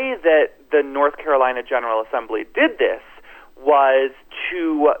way that the North Carolina General Assembly did this was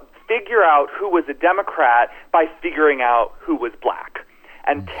to figure out who was a Democrat by figuring out who was black.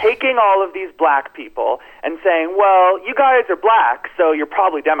 And taking all of these black people and saying, well, you guys are black, so you're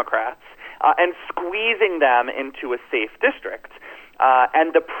probably Democrats, and squeezing them into a safe district.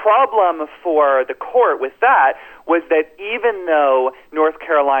 And the problem for the court with that was that even though North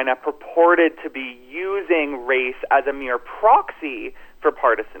Carolina purported to be using race as a mere proxy for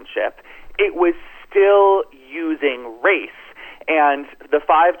partisanship, it was still using race. And the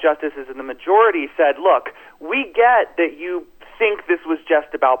 5 justices in the majority said, look, we get that you think this was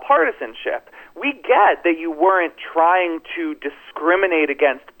just about partisanship. We get that you weren't trying to discriminate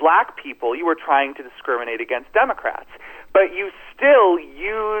against black people. You were trying to discriminate against Democrats. But you still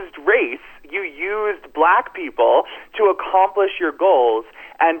used race. You used black people to accomplish your goals.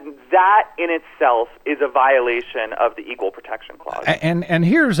 And that in itself is a violation of the Equal Protection Clause. And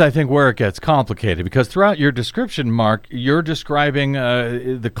here's, I think, where it gets complicated, because throughout your description, Mark, you're describing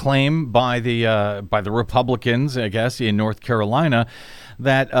the claim by the Republicans, I guess, in North Carolina,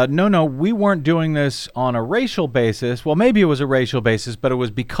 that no, we weren't doing this on a racial basis. Well, maybe it was a racial basis, but it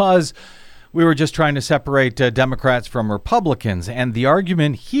was because we were just trying to separate Democrats from Republicans. And the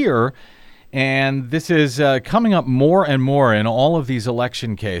argument here, and this is coming up more and more in all of these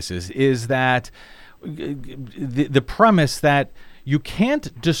election cases, is that the premise that you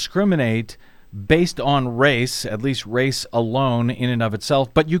can't discriminate based on race, at least race alone in and of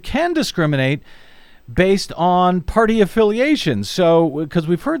itself, but you can discriminate based on party affiliation. So, because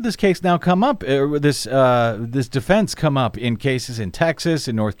we've heard this case now come up, this defense come up in cases in Texas,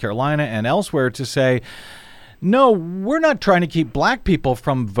 in North Carolina, and elsewhere to say, no, we're not trying to keep black people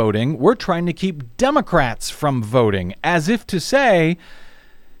from voting. We're trying to keep Democrats from voting, as if to say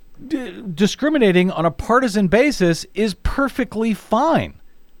discriminating on a partisan basis is perfectly fine.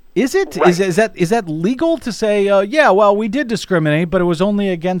 Is it? Right. Is that legal to say, yeah, well, we did discriminate, but it was only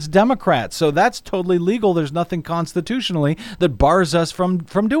against Democrats, so that's totally legal. There's nothing constitutionally that bars us from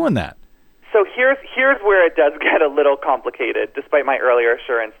doing that. So here's where it does get a little complicated, despite my earlier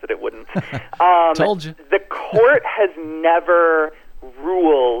assurance that it wouldn't. Told you. The court has never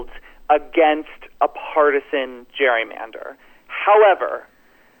ruled against a partisan gerrymander. However,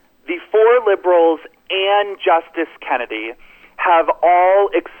 the 4 liberals and Justice Kennedy have all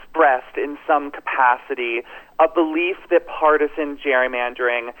expressed in some capacity a belief that partisan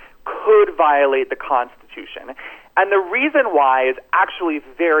gerrymandering could violate the Constitution. And the reason why is actually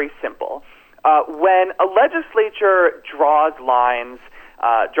very simple. When a legislature draws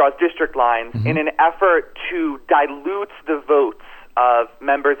district lines in an effort to dilute the votes of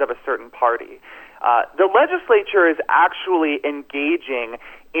members of a certain party, the legislature is actually engaging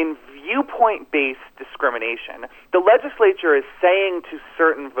in viewpoint-based discrimination. The legislature is saying to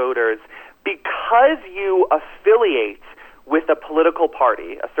certain voters, because you affiliate with a political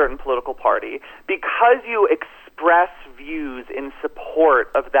party, a certain political party, because you express views in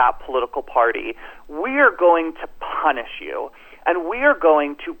support of that political party, we are going to punish you, and we are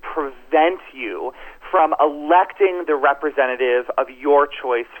going to prevent you from electing the representative of your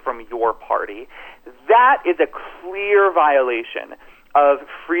choice from your party. That is a clear violation of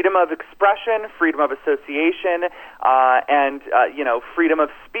freedom of expression, freedom of association, and freedom of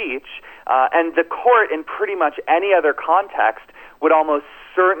speech. And the court, in pretty much any other context, would almost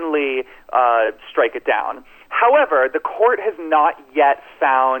certainly strike it down. However, the court has not yet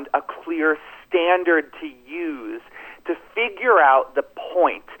found a clear standard to use to figure out the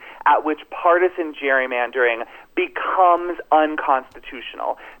point at which partisan gerrymandering becomes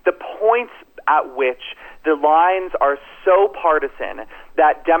unconstitutional. The points at which the lines are so partisan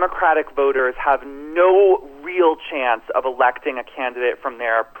that Democratic voters have no real chance of electing a candidate from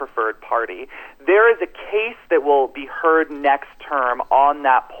their preferred party. There is a case that will be heard next term on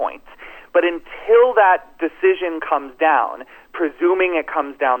that point. But until that decision comes down, presuming it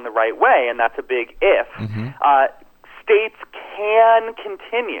comes down the right way, and that's a big if, states can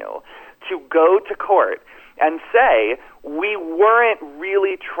continue to go to court and say, we weren't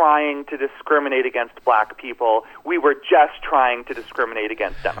really trying to discriminate against black people. We were just trying to discriminate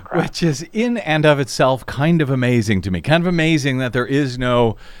against Democrats. Which is in and of itself kind of amazing to me. Kind of amazing that there is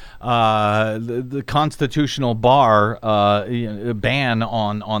no the constitutional bar ban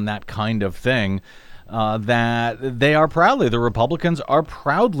on that kind of thing. That they are proudly, the Republicans are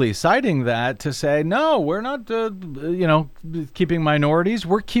proudly citing that to say, no, we're not, keeping minorities.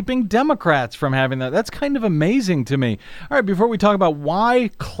 We're keeping Democrats from having that. That's kind of amazing to me. All right, before we talk about why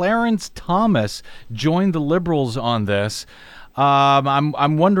Clarence Thomas joined the liberals on this,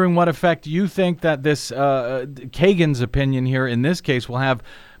 I'm wondering what effect you think that this Kagan's opinion here in this case will have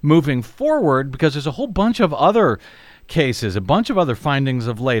moving forward, because there's a whole bunch of other cases, a bunch of other findings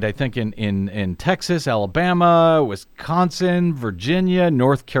of late, I think in Texas, Alabama, Wisconsin, Virginia,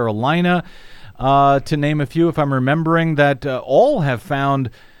 North Carolina, to name a few, if I'm remembering, that all have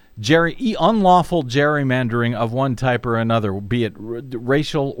found unlawful gerrymandering of one type or another, be it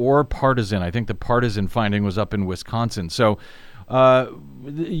racial or partisan. I think the partisan finding was up in Wisconsin. So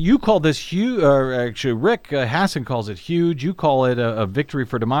you call this huge, or actually Rick Hassan calls it huge. You call it a victory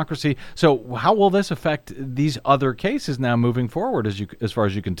for democracy. So how will this affect these other cases now moving forward, as far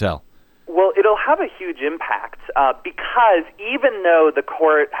as you can tell? Well, it'll have a huge impact because even though the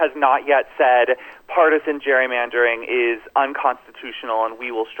court has not yet said partisan gerrymandering is unconstitutional and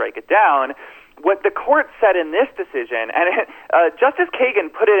we will strike it down, what the court said in this decision, and Justice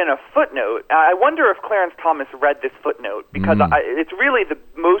Kagan put it in a footnote. I wonder if Clarence Thomas read this footnote, because it's really the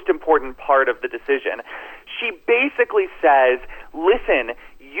most important part of the decision. She basically says, listen,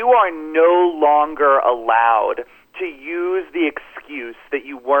 you are no longer allowed to use the excuse that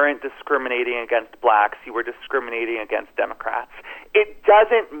you weren't discriminating against blacks, you were discriminating against Democrats. It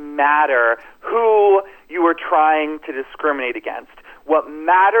doesn't matter who you were trying to discriminate against. What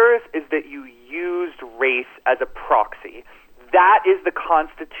matters is that you used race as a proxy. That is the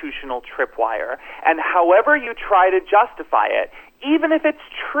constitutional tripwire. And however you try to justify it, even if it's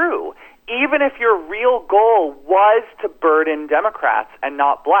true, even if your real goal was to burden Democrats and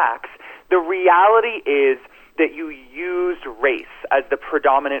not blacks, the reality is that you used race as the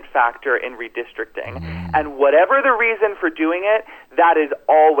predominant factor in redistricting. And whatever the reason for doing it, that is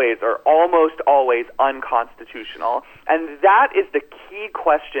always or almost always unconstitutional. And that is the key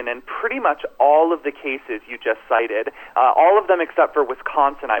question in pretty much all of the cases you just cited. All of them except for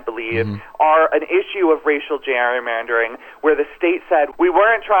Wisconsin, I believe, are an issue of racial gerrymandering where the state said, we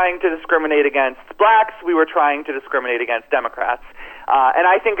weren't trying to discriminate against blacks, we were trying to discriminate against Democrats. And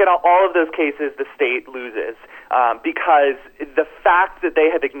I think in all of those cases, the state loses because the fact that they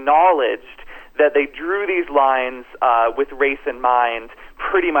have acknowledged that they drew these lines with race in mind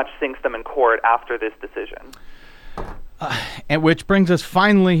pretty much sinks them in court after this decision. And which brings us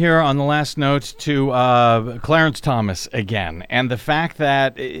finally here on the last note to Clarence Thomas again, and the fact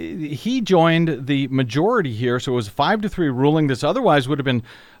that he joined the majority here, so it was a 5-3 ruling. This otherwise would have been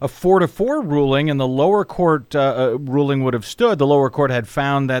a 4-4 ruling, and the lower court ruling would have stood. The lower court had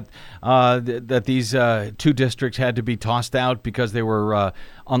found that that these two districts had to be tossed out because they were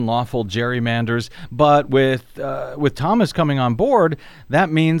unlawful gerrymanders. But with Thomas coming on board, that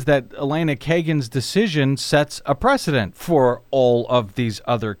means that Elena Kagan's decision sets a precedent for all of these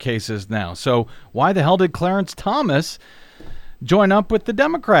other cases now. So why the hell did Clarence Thomas join up with the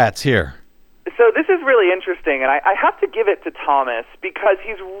Democrats here? So this is really interesting, and I have to give it to Thomas because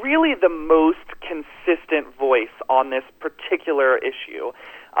he's really the most consistent voice on this particular issue.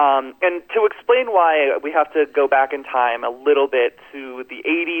 And to explain why, we have to go back in time a little bit to the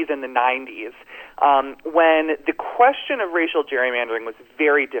 80s and the 90s, when the question of racial gerrymandering was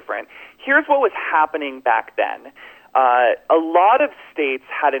very different. Here's what was happening back then. a lot of states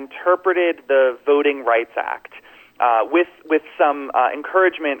had interpreted the Voting Rights Act with some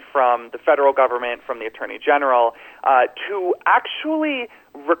encouragement from the federal government, from the Attorney General, to actually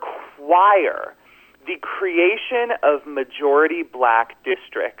require the creation of majority black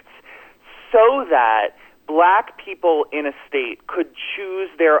districts so that black people in a state could choose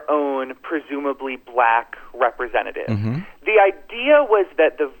their own presumably black representative. Mm-hmm. The idea was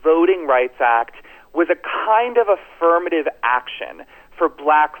that the Voting Rights Act was a kind of affirmative action for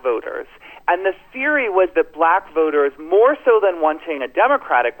black voters. And the theory was that black voters, more so than wanting a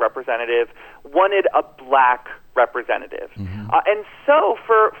Democratic representative, wanted a black representative. Mm-hmm. And so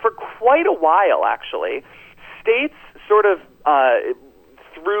for quite a while, actually, states sort of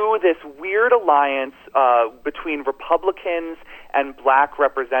through this weird alliance between Republicans and black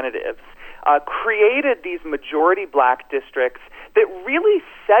representatives, created these majority black districts that really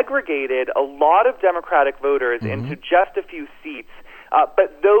segregated a lot of Democratic voters mm-hmm. into just a few seats.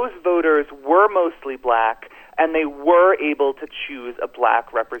 But those voters were mostly black, and they were able to choose a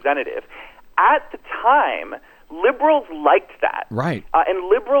black representative. At the time, liberals liked that. Right. And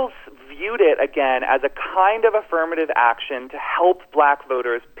liberals viewed it, again, as a kind of affirmative action to help black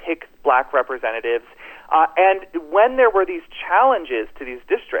voters pick black representatives. And when there were these challenges to these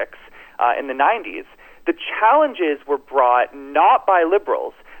districts in the 90s, the challenges were brought not by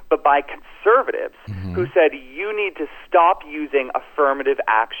liberals, but by conservatives mm-hmm. who said, you need to stop using affirmative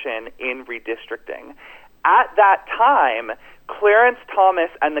action in redistricting. At that time, Clarence Thomas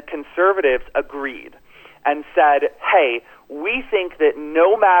and the conservatives agreed and said, hey, we think that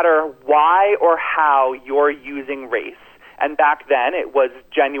no matter why or how you're using race, and back then it was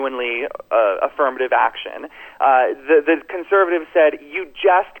genuinely affirmative action, the conservatives said, you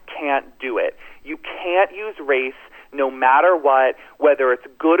just can't do it. You can't use race no matter what, whether it's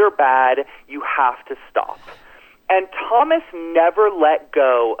good or bad, you have to stop. And Thomas never let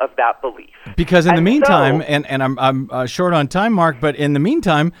go of that belief. Because in the meantime, and I'm short on time, Mark, but in the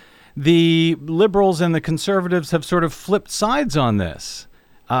meantime, the liberals and the conservatives have sort of flipped sides on this.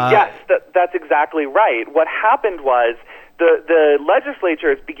 Yes, that's exactly right. What happened was the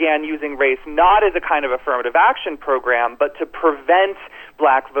legislatures began using race not as a kind of affirmative action program, but to prevent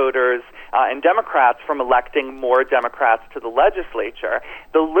black voters and Democrats from electing more Democrats to the legislature.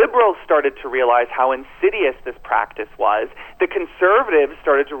 The liberals started to realize how insidious this practice was. The conservatives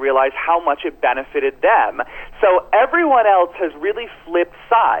started to realize how much it benefited them. So everyone else has really flipped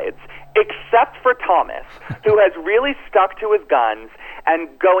sides, except for Thomas, who has really stuck to his guns. And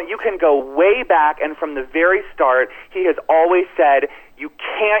you can go way back, and from the very start, he has always said, you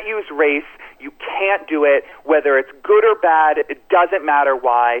can't use race, you can't do it, whether it's good or bad, it doesn't matter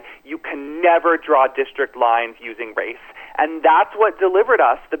why, you can never draw district lines using race. And that's what delivered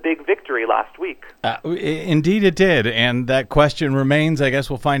us the big victory last week. Indeed it did, and that question remains. I guess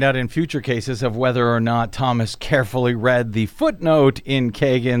we'll find out in future cases of whether or not Thomas carefully read the footnote in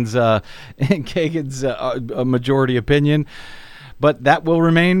Kagan's majority opinion. But that will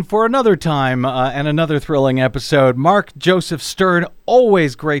remain for another time and another thrilling episode. Mark Joseph Stern,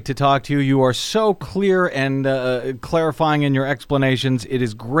 always great to talk to you. You are so clear and clarifying in your explanations. It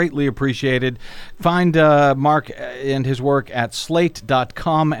is greatly appreciated. Find Mark and his work at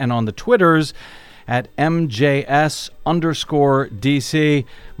slate.com and on the Twitters at MJS_DC.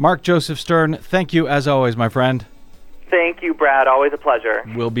 Mark Joseph Stern, thank you as always, my friend. Thank you, Brad. Always a pleasure.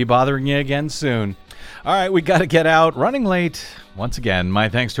 We'll be bothering you again soon. All right, we got to get out. Running late. Once again, my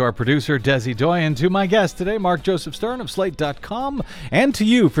thanks to our producer, Desi Doyen, to my guest today, Mark Joseph Stern of Slate.com, and to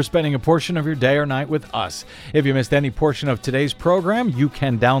you for spending a portion of your day or night with us. If you missed any portion of today's program, you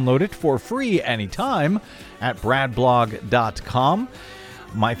can download it for free anytime at bradblog.com.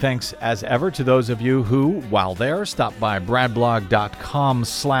 My thanks, as ever, to those of you who, while there, stop by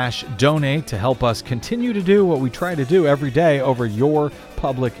bradblog.com/donate to help us continue to do what we try to do every day over your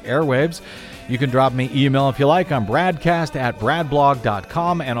public airwaves. You can drop me email if you like on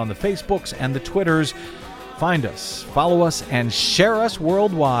bradcast@bradblog.com and on the Facebooks and the Twitters. Find us, follow us, and share us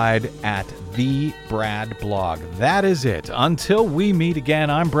worldwide at The Brad Blog. That is it. Until we meet again,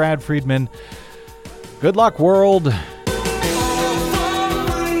 I'm Brad Friedman. Good luck, world.